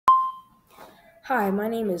Hi, my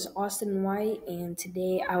name is Austin White, and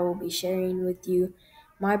today I will be sharing with you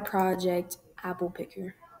my project, Apple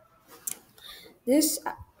Picker. This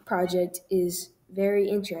project is very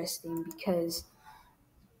interesting because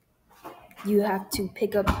you have to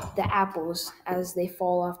pick up the apples as they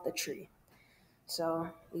fall off the tree. So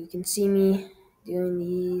you can see me doing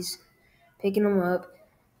these, picking them up,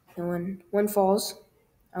 and when one falls,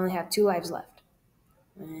 I only have two lives left.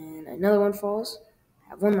 When another one falls, I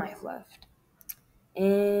have one life left.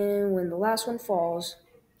 And when the last one falls,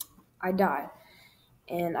 I die.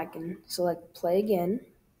 And I can select play again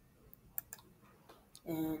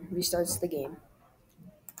and restarts the game.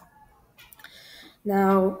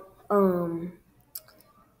 Now,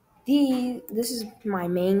 this is my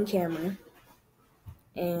main camera,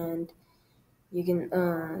 and you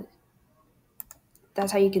can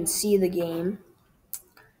that's how you can see the game.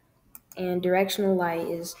 And directional light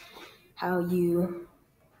is how you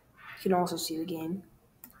can also see the game.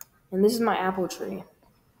 And this is my apple tree.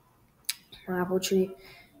 My apple tree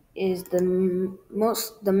is the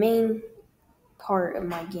main part of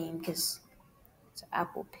my game because it's an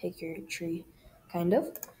apple picker tree, kind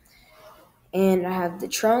of. And I have the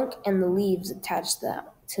trunk and the leaves attached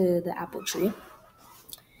to the apple tree.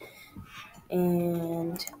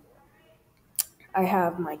 And I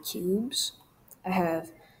have my cubes. I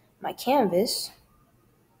have my canvas,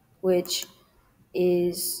 which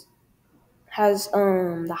is has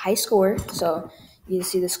the high score. So you can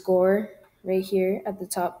see the score right here at the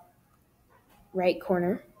top right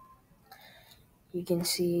corner. You can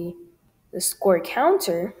see the score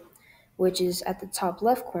counter, which is at the top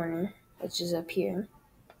left corner, which is up here.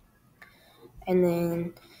 And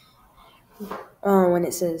then when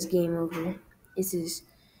it says game over, it says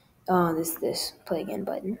this play again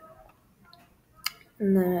button.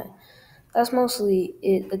 And that's mostly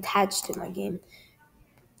it attached to my game.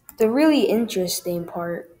 The really interesting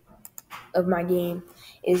part of my game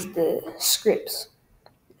is the scripts,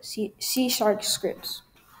 C Sharp scripts.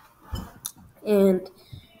 And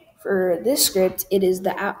for this script, it is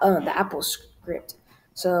the Apple script.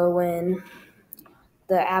 So when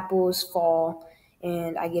the apples fall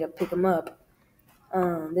and I get to pick them up,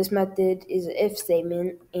 this method is an if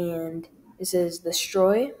statement, and it says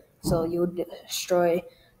destroy. So you'll destroy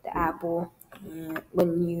the apple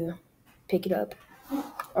when you pick it up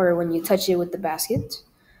or when you touch it with the basket.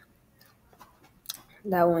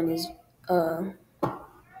 That one is uh,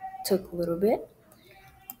 took a little bit.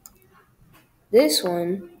 This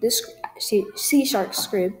C Sharp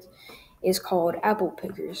script is called Apple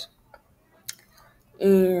Pickers,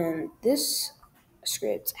 and this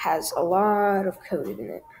script has a lot of code in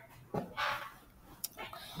it.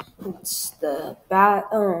 It's to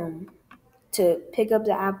pick up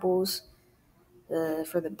the apples,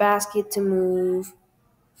 for the basket to move,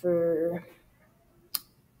 for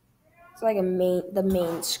it's like the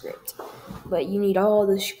main script, but you need all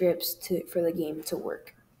the scripts for the game to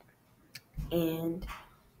work. And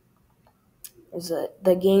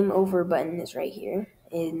the game over button is right here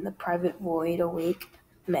in the private void awake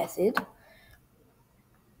method.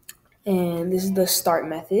 And this is the start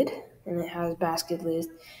method, and it has basket list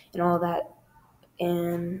and all that,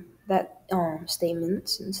 and that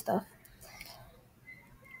statements and stuff.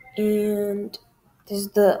 And this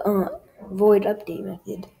is the void update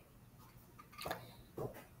method,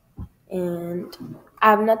 and I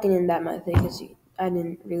have nothing in that method because I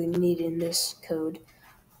didn't really need it in this code.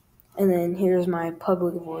 And then here's my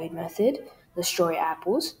public void method, destroy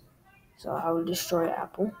apples. So I will destroy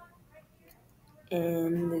apple.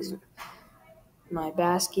 And there's my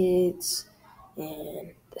baskets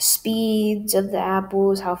and the speeds of the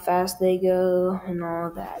apples, how fast they go, and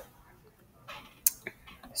all that.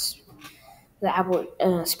 The apple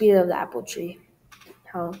speed of the apple tree,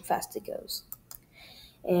 how fast it goes.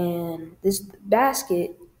 And this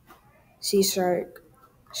basket C Sharp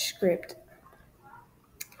script,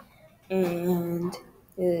 and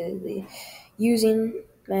the using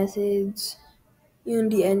methods,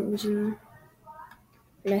 Unity engine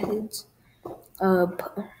methods,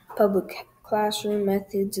 public classroom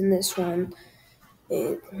methods in this one,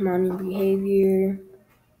 mounting behavior,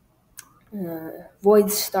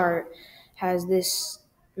 void start has this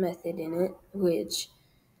method in it, which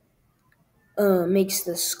makes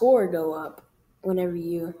the score go up whenever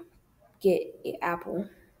you get an apple.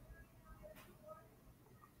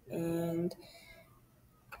 And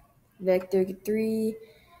vector 3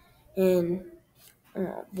 and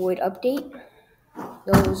void update,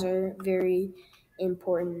 those are very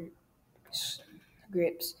important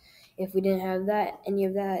grips. If we didn't have any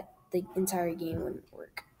of that, the entire game wouldn't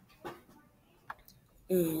work.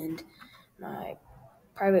 And my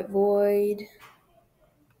private void,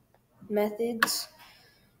 methods,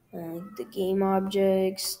 the game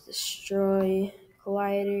objects, destroy,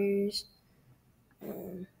 colliders,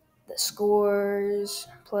 um, the scores,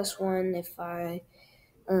 +1 if I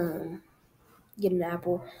um, get an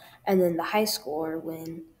apple, and then the high score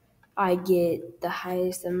when I get the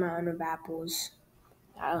highest amount of apples.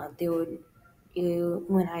 They would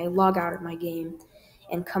when I log out of my game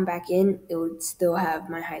and come back in, it would still have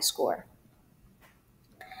my high score.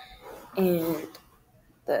 And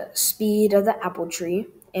the speed of the apple tree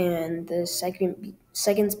and the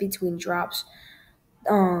seconds between drops.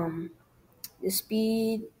 Um, the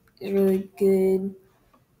speed is really good,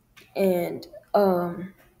 and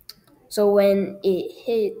so when it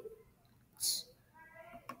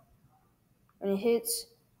hits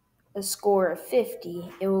a score of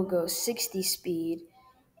 50, it will go 60 speed,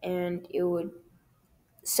 and it would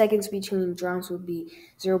seconds between drops would be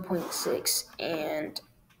zero point 0.6, and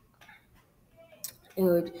it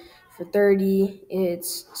would for 30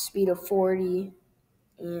 it's speed of 40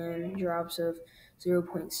 and drops of zero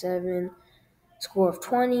point 0.7. Score of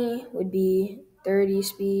 20 would be 30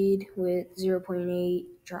 speed with zero point 0.8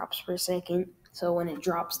 drops per second, so when it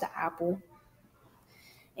drops the apple.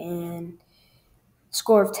 And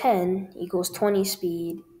score of 10 equals 20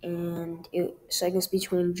 speed, and seconds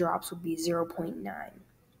between drops would be zero point 0.9.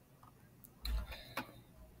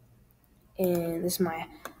 And this is my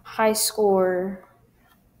high score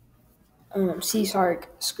CSARC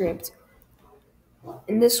script.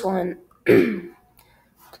 In this one,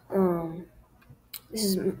 um, this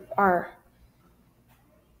is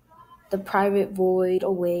the private void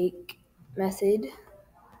awake method.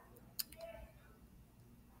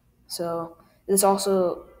 So this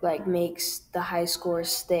also makes the high score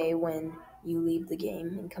stay when you leave the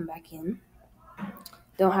game and come back in.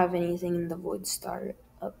 Don't have anything in the void start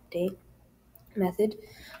update method.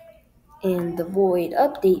 In the void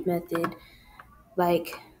update method,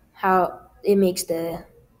 like how it makes the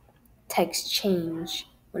text change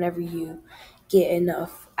whenever you get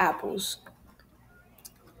enough apples.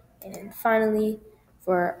 And finally,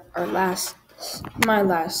 for my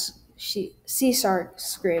last CSARC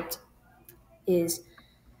script is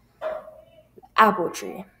apple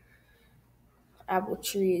tree. Apple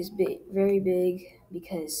tree is very big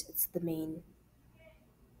because it's the main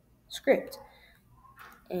script.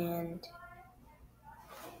 And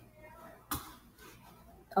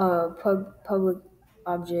public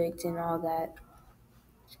object and all that.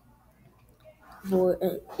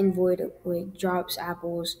 In void drops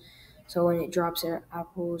apples. So when it drops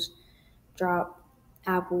apples, drop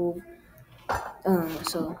apple.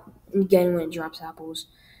 So again when it drops apples,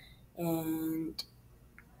 and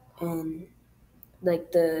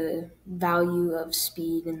the value of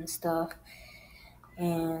speed and stuff,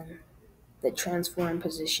 and the transform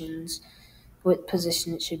positions, what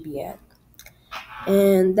position it should be at.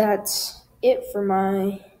 And that's it for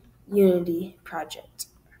my Unity project.